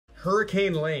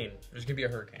Hurricane Lane. There's gonna be a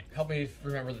hurricane. Help me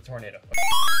remember the tornado.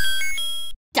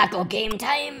 Taco game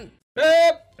time!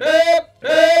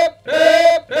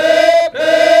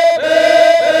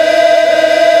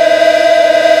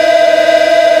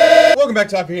 Welcome back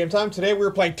to Taco Game Time. Today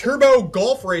we're playing Turbo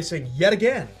Golf Racing yet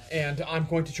again. And I'm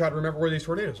going to try to remember where these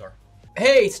tornadoes are.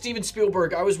 Hey, Steven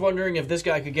Spielberg, I was wondering if this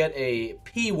guy could get a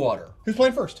pea water. Who's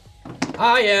playing first?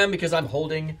 I am, because I'm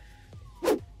holding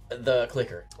the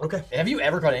clicker. Okay. Have you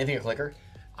ever caught anything a clicker?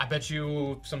 I bet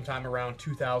you sometime around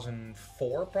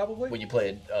 2004, probably? When you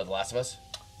played The Last of Us?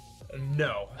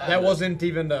 No. That wasn't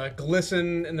even the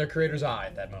glisten in the creator's eye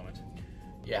at that moment.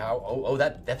 Yeah,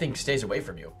 that thing stays away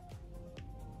from you.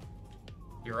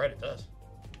 You're right, it does.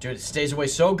 Dude, it stays away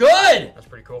so good! That's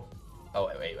pretty cool. Oh,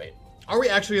 wait. Are we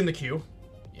actually in the queue?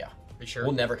 Yeah. You sure?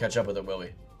 We'll never catch up with it, will we?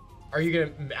 Are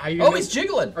you gonna... Oh, it's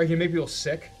jiggling! Are you gonna make people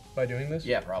sick by doing this?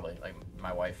 Yeah, probably. Like,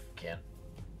 my wife can't.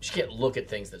 She can't look at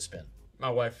things that spin.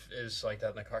 My wife is like that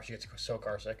in the car. She gets so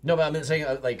car sick. No, but I'm saying,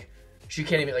 like, she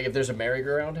can't even... Like, if there's a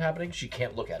merry-go-round happening, she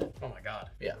can't look at it. Oh my god.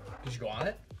 Yeah. Did you go on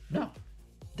it? No.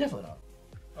 Definitely not.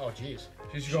 Oh, jeez.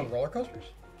 Did you go on roller coasters?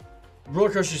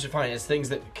 Roller coasters are fine. It's things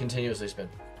that continuously spin.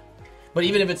 But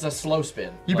even if it's a slow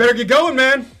spin... You better get going,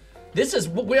 man! This is...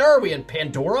 Where are we? In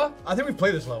Pandora? I think we've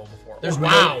played this level before. There's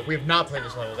wow, we have not played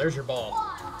this level. There's your ball.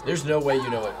 There's no way you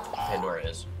know what Pandora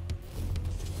is.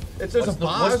 There's What's a the-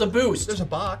 box. what's the boost? There's a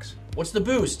box. What's the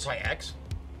boost? Try X.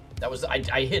 That was... I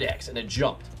hit X and it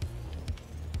jumped.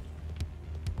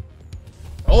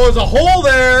 Oh, there's a hole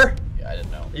there! Yeah, I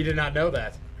didn't know. You did not know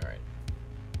that. All right.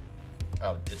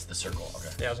 Oh, it's the circle. Okay.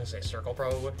 Yeah, I was gonna say circle,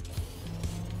 probably.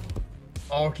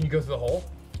 Oh, can you go through the hole?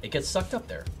 It gets sucked up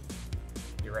there.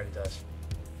 You're right, it does.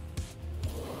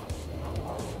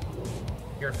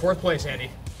 You're in 4th place, Andy.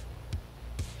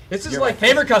 This is You're like my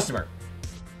favorite customer.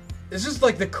 This is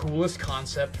like the coolest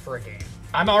concept for a game.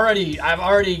 I'm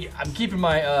keeping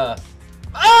my,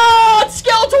 Ah!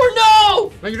 Skeletor,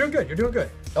 no! No, you're doing good. You're doing good.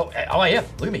 Oh, I am.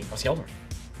 Look at me. I'm Skeletor.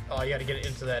 Oh, you gotta get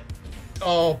into that.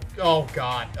 Oh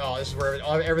god. Oh, this is where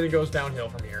everything goes downhill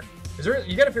from here. Is there?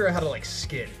 You gotta figure out how to like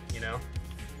skid, you know?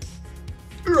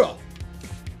 Ugh.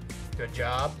 Good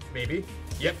job. Maybe.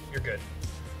 Yep, you're good.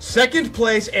 2nd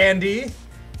place, Andy.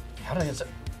 How did I get...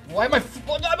 Why am I...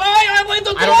 I like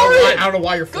the I don't know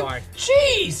why you're flying.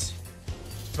 Jeez!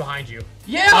 It's behind you.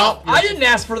 Yeah, Oh, I didn't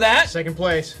ask for that. 2nd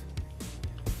place.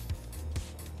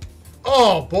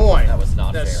 Oh boy. That was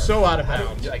not fair. That's so out of How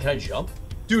bounds. can I jump?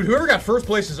 Dude, whoever got 1st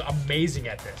place is amazing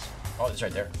at this. Oh, it's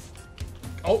right there.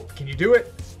 Oh, can you do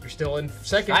it? You're still in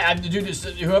 2nd. Dude,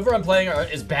 whoever I'm playing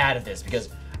is bad at this because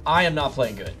I am not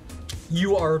playing good.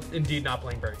 You are indeed not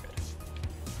playing very good.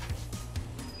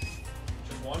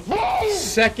 Just one?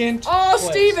 2nd Oh, place.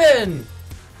 Steven!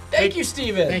 Thank you,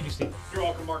 Steven. Thank you, Steve. You're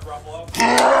welcome, Mark Ruffalo.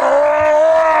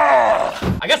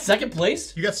 I got 2nd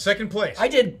place? You got 2nd place. I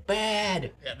did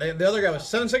bad. Yeah, the other guy was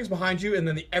 7 seconds behind you, and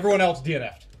then everyone else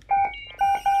DNF'd.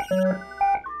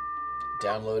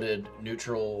 Downloaded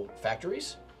neutral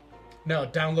factories? No,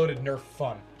 downloaded Nerf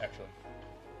Fun, actually.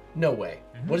 No way.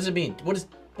 What does it mean? What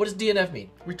does DNF mean?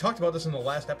 We talked about this in the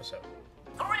last episode.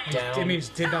 Down. It means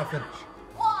did not finish.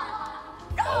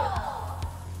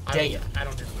 Dang it. I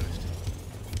don't do boost.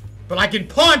 But I can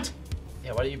punt!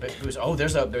 Yeah, why do you boost? Oh,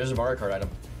 there's a Mario Kart item.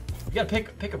 You gotta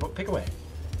pick away.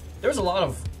 There's a lot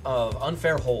of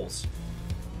unfair holes.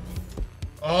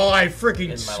 Oh, I freaking In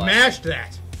my smashed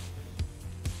that.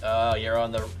 You're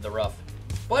on the rough.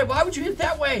 Why would you hit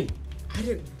that way? I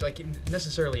didn't like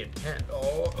necessarily intend.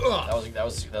 Oh, ugh. That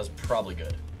was probably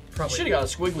good. Probably Should have got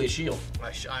a squiggly shield.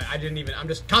 I didn't even. I'm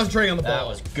just concentrating on the That ball.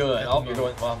 was good. At the Oh, you're moment.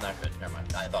 going. Well, not good. Never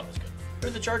mind. I thought it was good. Who are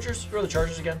the Chargers? Who are the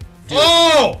Chargers again? Dude.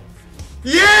 Oh!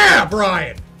 Yeah,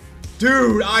 Brian!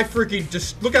 Dude, I freaking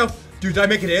just look how. Dude, did I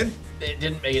make it in? It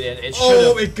didn't make it in. It should Oh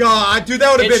have. my god, dude,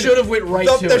 that would have It been. should have went right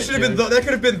to that it, should have been. dude. That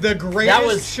could have been the greatest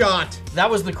was- shot. That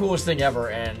was the coolest thing ever,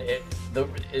 and it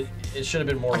should have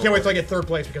been more. I can't wait till I get 3rd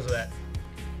place because of that.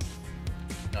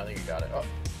 No, I think you got it. Oh,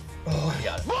 Oh, you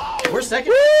got it. We're 2nd.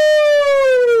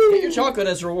 Get your chocolate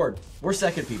as a reward. We're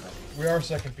 2nd, people. we are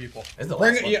 2nd people. It's the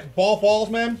Bring last it, one. yeah. Ball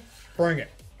falls, man. Bring it.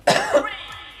 Is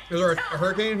there a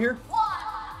hurricane in here?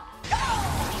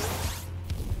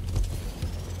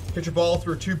 Hit your ball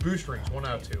through 2 boost rings. 1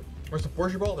 out of 2.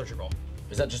 Where's your ball? There's your ball.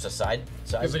 Is that just a side?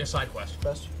 It's like a side quest.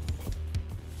 quest?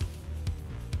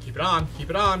 Keep it on.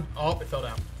 Keep it on. Oh, it fell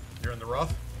down. You're in the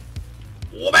rough.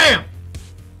 Whoa, bam!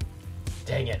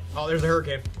 Dang it. Oh, there's the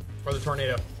hurricane. Or the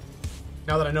tornado.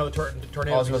 Now that I know the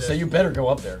tornado I was gonna say you better go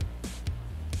up there.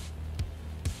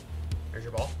 There's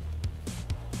your ball.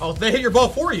 Oh, they hit your ball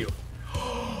for you.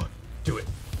 Do it.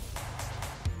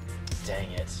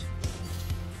 Dang it.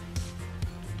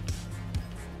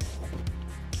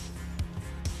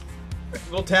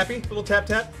 Little tappy, little tap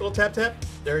tap, little tap tap.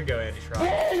 There you go, Andy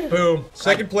Schrock. Boom.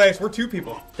 Second place. We're 2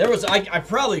 people. There was I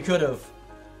probably could have,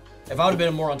 if I would have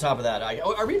been more on top of that.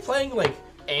 Are we playing like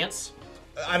ants?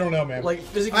 I don't know, man. Like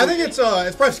physically? I think it's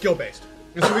probably skill based.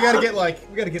 So we gotta get I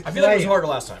feel like it was harder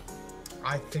last time.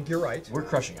 I think you're right. We're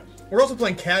crushing it. We're also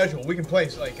playing casual. We can play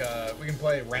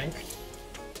rank,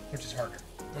 which is harder.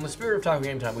 In the spirit of Taco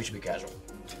Game Time, we should be casual.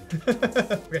 We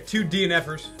got 2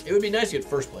 DNFers. It would be nice to get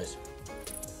first place.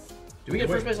 Did we get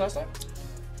first place last time?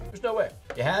 There's no way.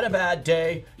 You had a bad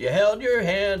day. You held your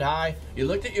hand high. You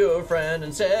looked at your friend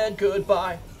and said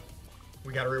goodbye.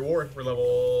 We got a reward. We're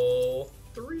level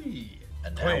 3.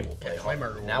 And now Claim. we'll play Claim hard. our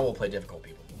reward. Now we'll play difficult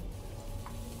people.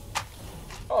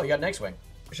 Oh, you got an X-Wing.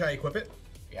 Should I equip it?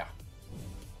 Yeah.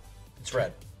 It's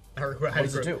red. What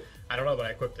does it do? I don't know, but I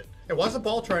equipped it. Hey, why's the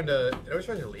ball trying to... It always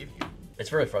tries to leave you. It's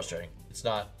very frustrating. It's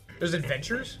not... There's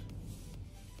adventures?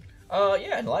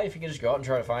 Yeah, in life you can just go out and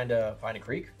try to find a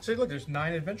creek. See, look, there's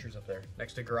 9 adventures up there.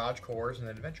 Next to garage, cores, and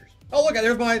then adventures. Oh, look,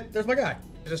 there's my guy.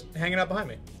 He's just hanging out behind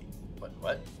me.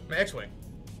 What? My X-Wing.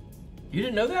 You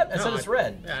didn't know that? I said it's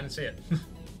red. Yeah, I didn't see it.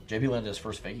 JP landed his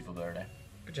first fakie flip the other day.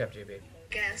 Good job, JB.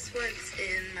 Guess what's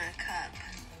in my cup?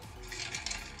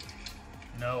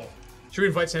 No. Should we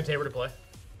invite Sam Tabor to play?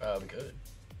 We could.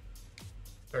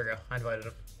 There we go. I invited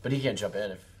him. But he can't jump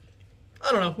in if...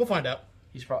 I don't know. We'll find out.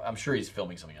 I'm sure he's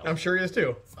filming something else. I'm sure he is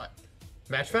too.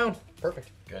 Match found.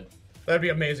 Perfect. Good. That'd be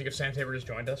amazing if Sam Tabor just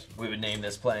joined us. We would name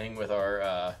this playing with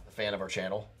our fan of our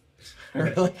channel.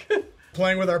 Really?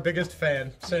 Playing with our biggest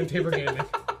fan, Sam Tabor Gaming.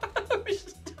 We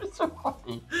should do it so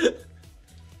funny.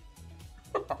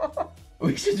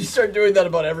 We should just start doing that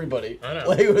about everybody. I know.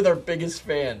 Playing with our biggest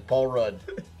fan, Paul Rudd.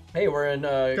 Hey, we're in.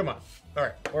 Come on. All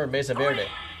right. We're in Mesa Verde.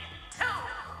 2,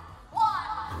 1,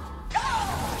 go!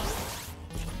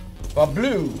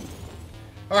 Bablu.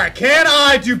 All right. Can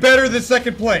I do better than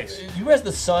second place? Who has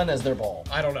the sun as their ball?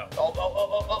 I don't know.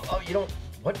 Oh, you don't.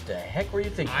 What the heck were you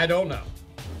thinking? I don't know.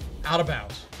 Out of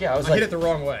bounds. Yeah, I was I like. hit it the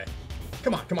wrong way.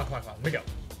 Come on. Let me go.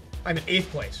 I'm in 8th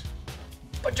place.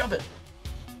 But jump it.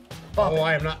 Bop Oh, it.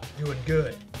 I am not doing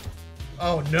good.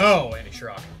 Oh no, Andy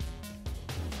Schrock.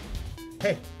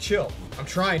 Hey, chill. I'm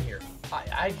trying here.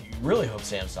 I really hope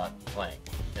Sam's not playing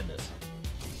in this.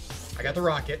 I got the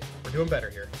rocket. We're doing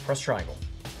better here. Press triangle.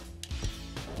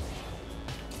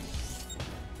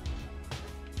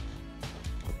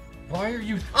 Why are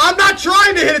you... I'm not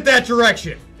trying to hit it that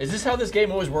direction. Is this how this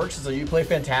game always works? Is that you play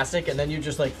fantastic and then you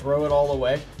just like throw it all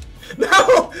away? No,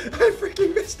 I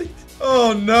freaking missed it.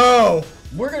 Oh no.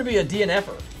 We're gonna be a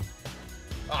DNFer.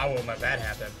 Oh, I won't let that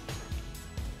happen.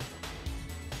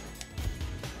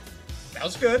 That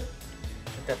was good.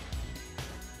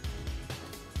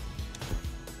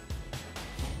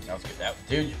 That was good.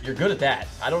 Dude, you're good at that.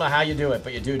 I don't know how you do it,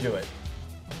 but you do it.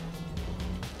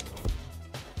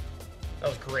 That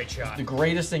was a great shot. The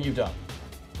greatest thing you've done.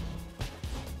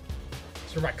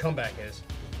 That's where my comeback is.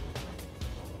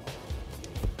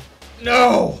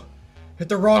 No! Hit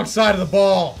the wrong side of the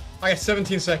ball. I got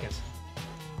 17 seconds.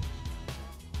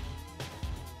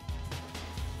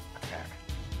 Okay.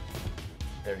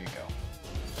 There you go.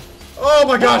 Oh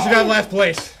my gosh, you got last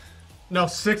place. No,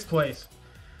 6th place.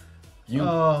 You.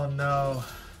 Oh no.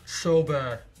 So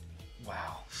bad.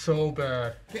 Wow. So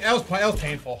bad. That was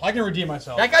painful. I can redeem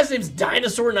myself. That guy's name's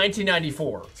Dinosaur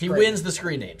 1994. He great. wins the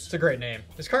screen names. It's a great name.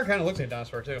 This card kind of looks like a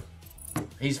dinosaur too.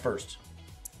 He's first.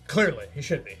 Clearly, he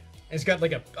should be. It's got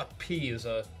like a P as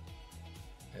a...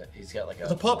 Yeah, he's got like a...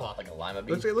 It's a pawpaw. Like a lima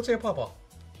bean. Looks like a pawpaw.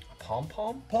 A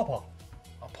pom-pom? Pawpaw.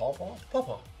 A pawpaw?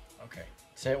 Pawpaw. Okay.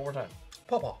 Say it one more time.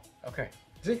 Pawpaw. Okay.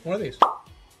 See? One of these.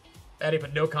 Addie,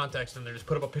 put no context in there. Just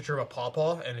put up a picture of a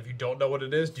pawpaw, and if you don't know what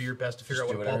it is, do your best to figure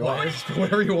Just out what do a whatever you pawpaw want. is. Just do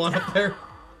whatever you want up there.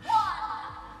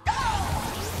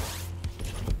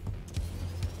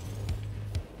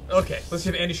 Okay, let's see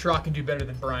if Andy Schrock can do better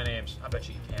than Brian Ames. I bet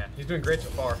you he can. He's doing great so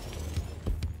far.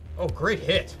 Oh, great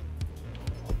hit.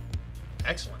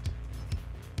 Excellent.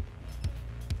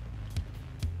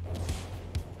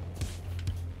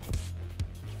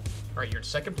 All right, you're in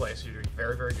 2nd place. You're doing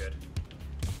very, very good.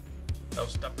 That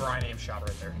was a Brian Ames shot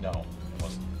right there. No, it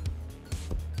wasn't.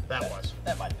 That was.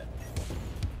 That might have been.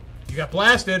 You got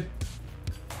blasted.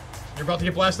 You're about to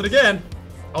get blasted again.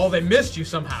 Oh, they missed you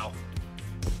somehow.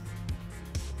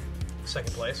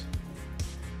 2nd place.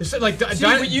 It's like See,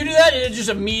 when you do that, and it just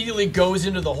immediately goes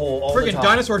into the hole all the freaking time.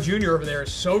 Dinosaur Jr. over there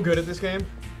is so good at this game.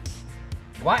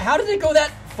 Why? How did it go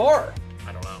that far?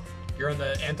 I don't know. You're on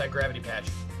the anti-gravity patch.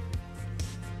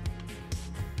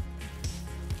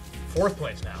 4th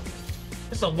place now.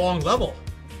 This is a long level.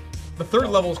 The 3rd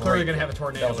level is clearly going to have a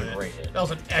tornado That was in a it. great hit. That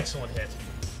was an excellent hit.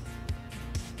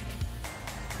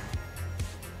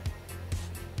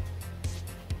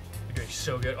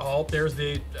 So good. Oh, there's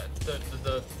the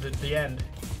end.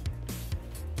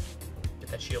 Get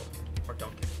that shield. Or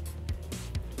don't get it.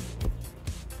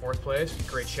 Fourth place.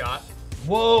 Great shot.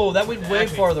 Whoa, that went way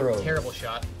Actually, farther over. Terrible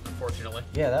shot, unfortunately.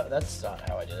 Yeah, that's not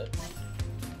how I did it.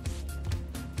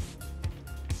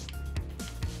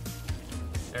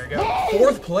 There we go.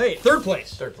 Fourth place. Third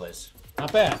place. Third place.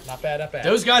 Not bad. Not bad. Not bad.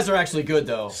 Those guys are actually good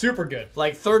though. Super good.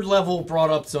 Like third level brought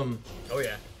up some. Oh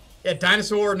yeah. Yeah,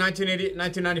 Dinosaur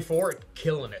 1994,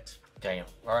 killing it. Damn.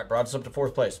 All right, brought us up to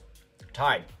fourth place.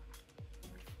 Tied.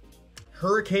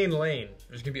 Hurricane Lane.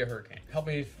 There's gonna be a hurricane. Help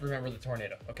me remember the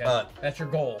tornado. Okay. That's your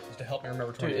goal, is to help me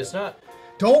remember tornado. Dude, it's not.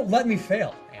 Don't let me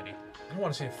fail, Andy. I don't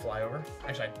want to see it fly over.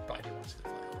 Actually, I do want to see it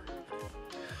fly over.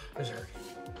 There's a hurricane.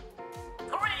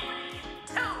 3,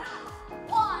 2,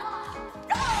 1,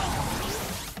 go!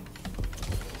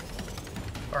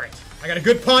 All right, I got a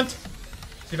good punt.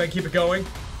 See if I can keep it going.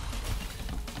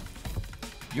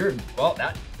 Well,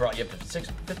 that brought you up to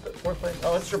fourth place.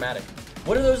 Oh, it's dramatic.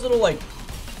 What are those little like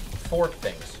fork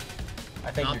things?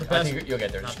 I think you'll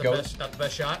get there. Not Just the go. best. Not the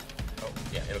best shot. Oh,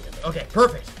 yeah, it'll get there. Okay,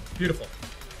 perfect. Beautiful.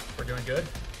 We're doing good.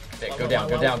 Okay, go down,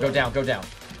 go down, go down, go down.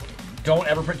 Don't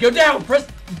ever press. Go down. Press.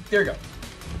 There you go.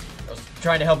 I was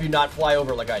trying to help you not fly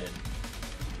over like I did.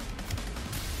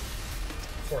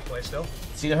 Fourth place still.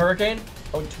 See the hurricane?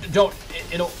 Oh, don't.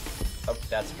 It'll. Oh,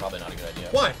 that's probably not a good idea.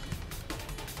 Why?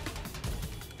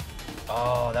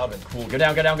 Oh, that would've been cool. Go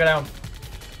down, go down, go down.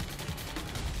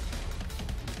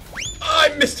 I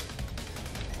missed.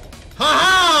 Ha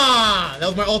ha! That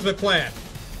was my ultimate plan.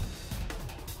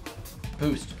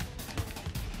 Boost.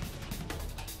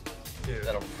 Dude.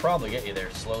 That'll probably get you there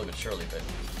slowly but surely, but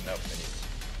no, it needs.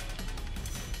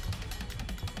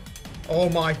 Oh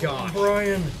my gosh.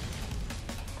 Brian.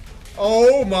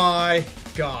 Oh my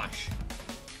gosh.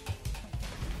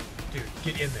 Dude,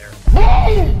 get in there.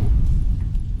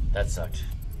 That sucked.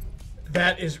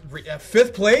 That is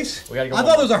fifth place. We gotta go I one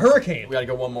thought more. it was a hurricane. We gotta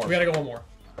go one more. We gotta go one more.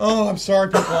 Oh, I'm sorry,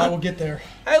 people. I will get there.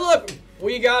 Hey, look,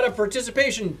 we got a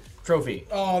participation trophy.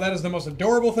 Oh, that is the most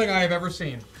adorable thing I have ever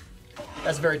seen.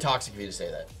 That's very toxic of you to say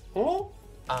that. Oh,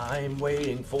 I'm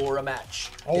waiting for a match.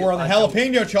 we're on the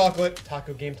jalapeno chocolate.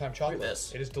 Taco Game Time chocolate. Look at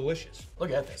this. It is delicious.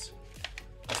 Look at this.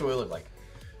 That's what we look like.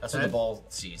 That's what the That- ball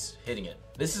sees hitting it.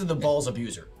 This is the ball's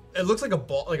abuser. It looks like a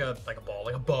ball, like a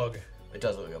bug. It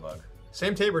does look like a bug.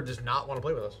 Sam Tabor does not want to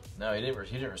play with us. No, he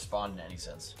didn't respond in any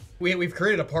sense. We've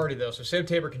created a party though, so Sam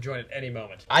Tabor can join at any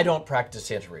moment. I don't practice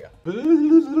Santeria.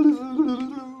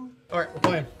 All right, we're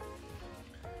playing.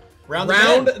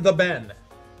 Round the bend.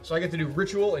 So I get to do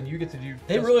ritual, and you get to do.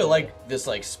 They really like this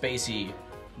like spacey,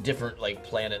 different like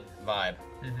planet vibe.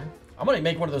 Mm-hmm. I'm gonna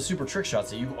make one of those super trick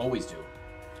shots that you always do.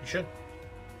 You should.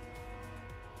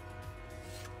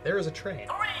 There is a train.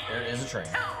 3, There is a train.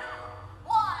 2,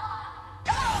 1,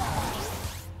 go!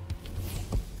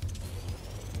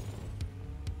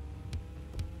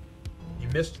 You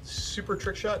missed super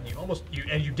trick shot,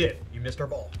 and you did. You missed our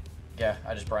ball. Yeah,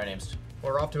 I just Brian Ames'd.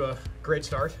 We're off to a great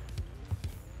start.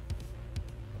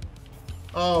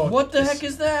 Oh, What the this heck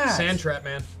is that? Sand trap,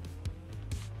 man.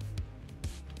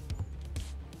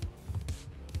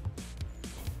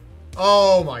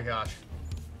 Oh my gosh.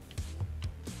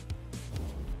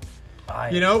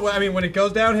 You know, I mean, when it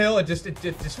goes downhill, it just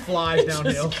flies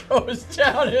downhill. Just goes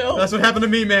downhill. That's what happened to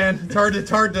me, man. It's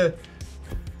hard to.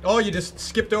 Oh, you just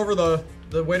skipped over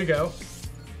the way to go.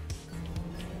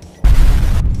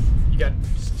 You got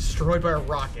destroyed by a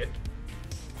rocket.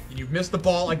 And you missed the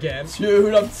ball again.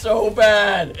 Dude, I'm so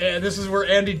bad. And this is where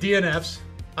Andy DNFs.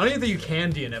 I don't even think you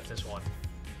can DNF this one.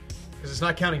 Because it's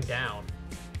not counting down.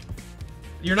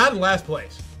 You're not in last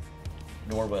place.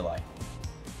 Nor will I.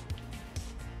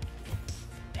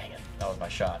 Dang it. That was my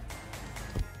shot.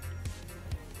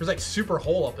 There's like super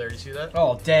hole up there. You see that?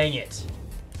 Oh, dang it.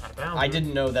 Out of bounds. I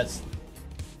didn't know that's...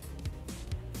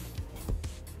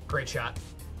 Great shot.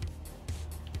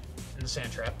 In the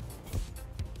sand trap.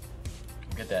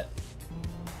 Get that.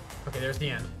 Okay, there's the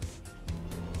end.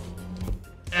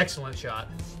 Excellent shot.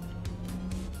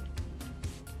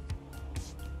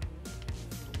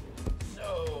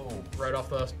 No. Right off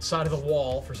the side of the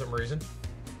wall for some reason.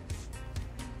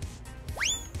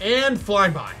 And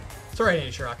flying by. It's alright,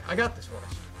 Andy Sherrock. I got this for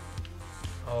us.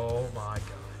 Oh my god.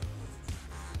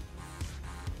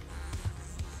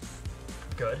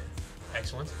 Good.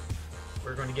 Excellent.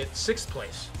 We're going to get 6th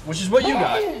place. Which is what you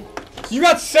got. You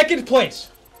got 2nd place!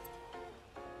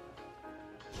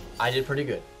 I did pretty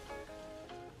good.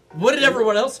 What did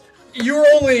everyone else? You were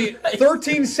only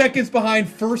 13 seconds behind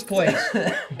 1st place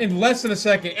in less than a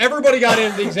second. Everybody got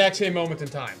in at the exact same moment in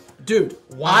time. Dude,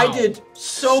 Wow. I did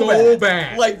so So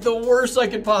bad. Like the worst I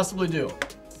could possibly do.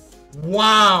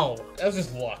 Wow. That was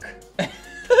just luck.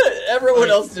 Everyone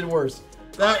else did worse.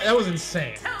 That was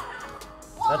insane.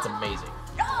 That's amazing.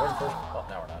 We're in first. Oh,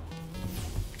 now we're not.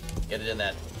 Get it in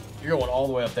that. You're going all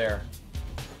the way up there.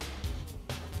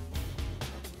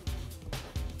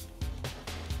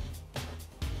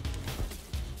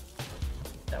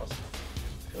 That was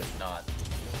really not.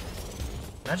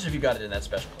 Imagine if you got it in that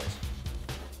special place.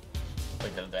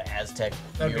 Like the Aztec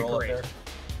That'd be mural great. up there.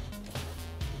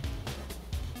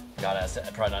 God,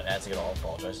 Aztec, try not Aztec at all,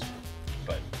 apologize.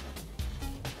 But.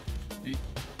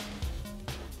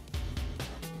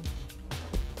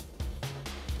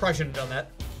 Probably shouldn't have done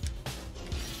that.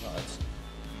 Well, that's.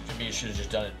 To me, you should have just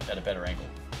done it at a better angle.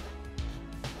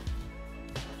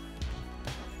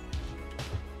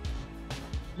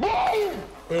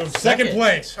 Boom. Second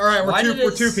place. All right, Why did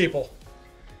we're it two s- people.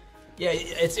 Yeah,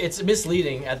 it's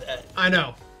misleading. I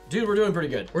know. Dude, we're doing pretty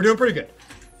good. We're doing pretty good.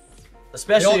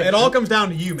 Especially It all comes down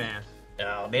to you, man.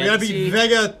 Oh, man. We gotta beat see,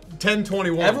 Vega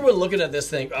 1021. everyone looking at this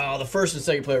thing, oh, the first and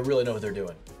second player really know what they're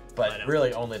doing. I But know.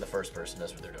 really, only the first person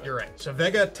knows what they're doing. You're right. So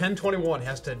Vega 1021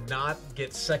 has to not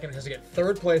get second, has to get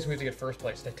third place, we have to get first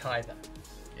place to tie them.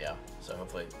 Yeah, so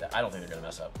hopefully, I don't think they're going to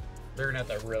mess up. They're gonna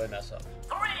have to really mess up.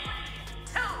 3,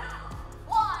 2,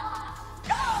 1,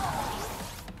 go!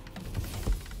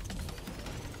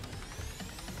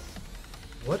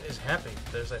 What is happening?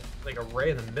 There's a like a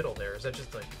ray in the middle there. Is that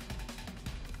just like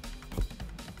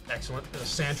excellent? There's a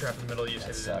sand trap in the middle you just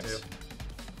hit it Sucks. into.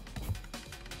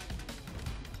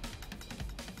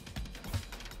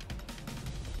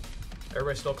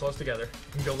 Everybody's still close together.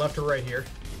 You can go left or right here.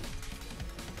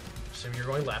 Assume you're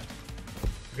going left.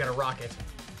 You got a rocket.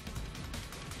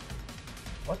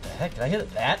 What the heck? Did I hit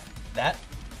it that?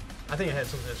 I think it had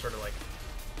some sort of like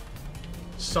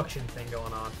suction thing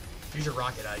going on. Use your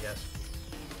rocket, I guess.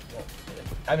 Well,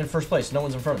 I'm in first place. No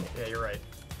one's in front of me. Yeah, you're right.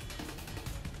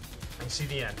 I can see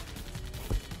the end.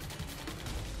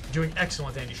 You're doing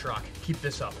excellent, Andy Schrock. Keep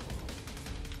this up.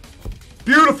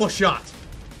 Beautiful shot.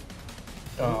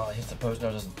 Oh, it hits the post. No,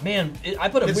 it doesn't. Man, I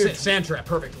put a It's weird... sand trap,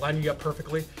 perfect. Lining you up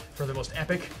perfectly for the most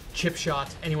epic chip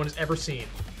shot anyone has ever seen.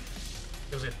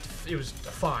 It was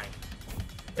fine.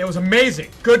 It was amazing.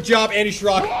 Good job, Andy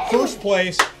Schrock. First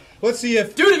place. Let's see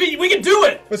if Dude, we can do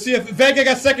it! let's see if Vega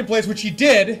got second place, which he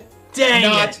did. Dang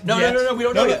Not it. No, yet. we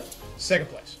don't know yet. Second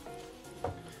place.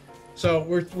 So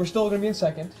we're still gonna be in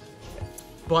second.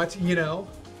 But you know,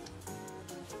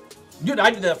 Dude,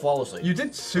 I did that flawlessly. you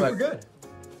did super Right. good.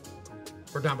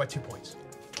 We're down by 2 points.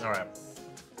 All right.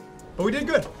 But we did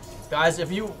good. Guys,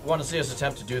 if you want to see us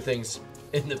attempt to do things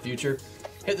in the future,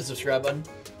 hit the subscribe button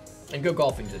and go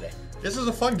golfing today. This is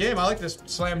a fun game. I like this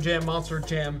Slam Jam, Monster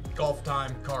Jam, Golf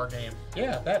Time car game.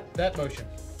 Yeah, that motion.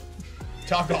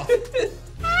 Talk off.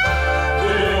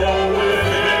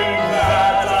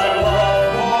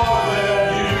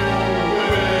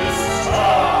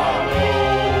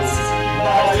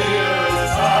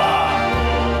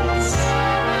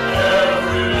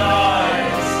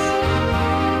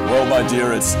 Well, my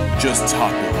dear, it's just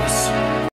tacos.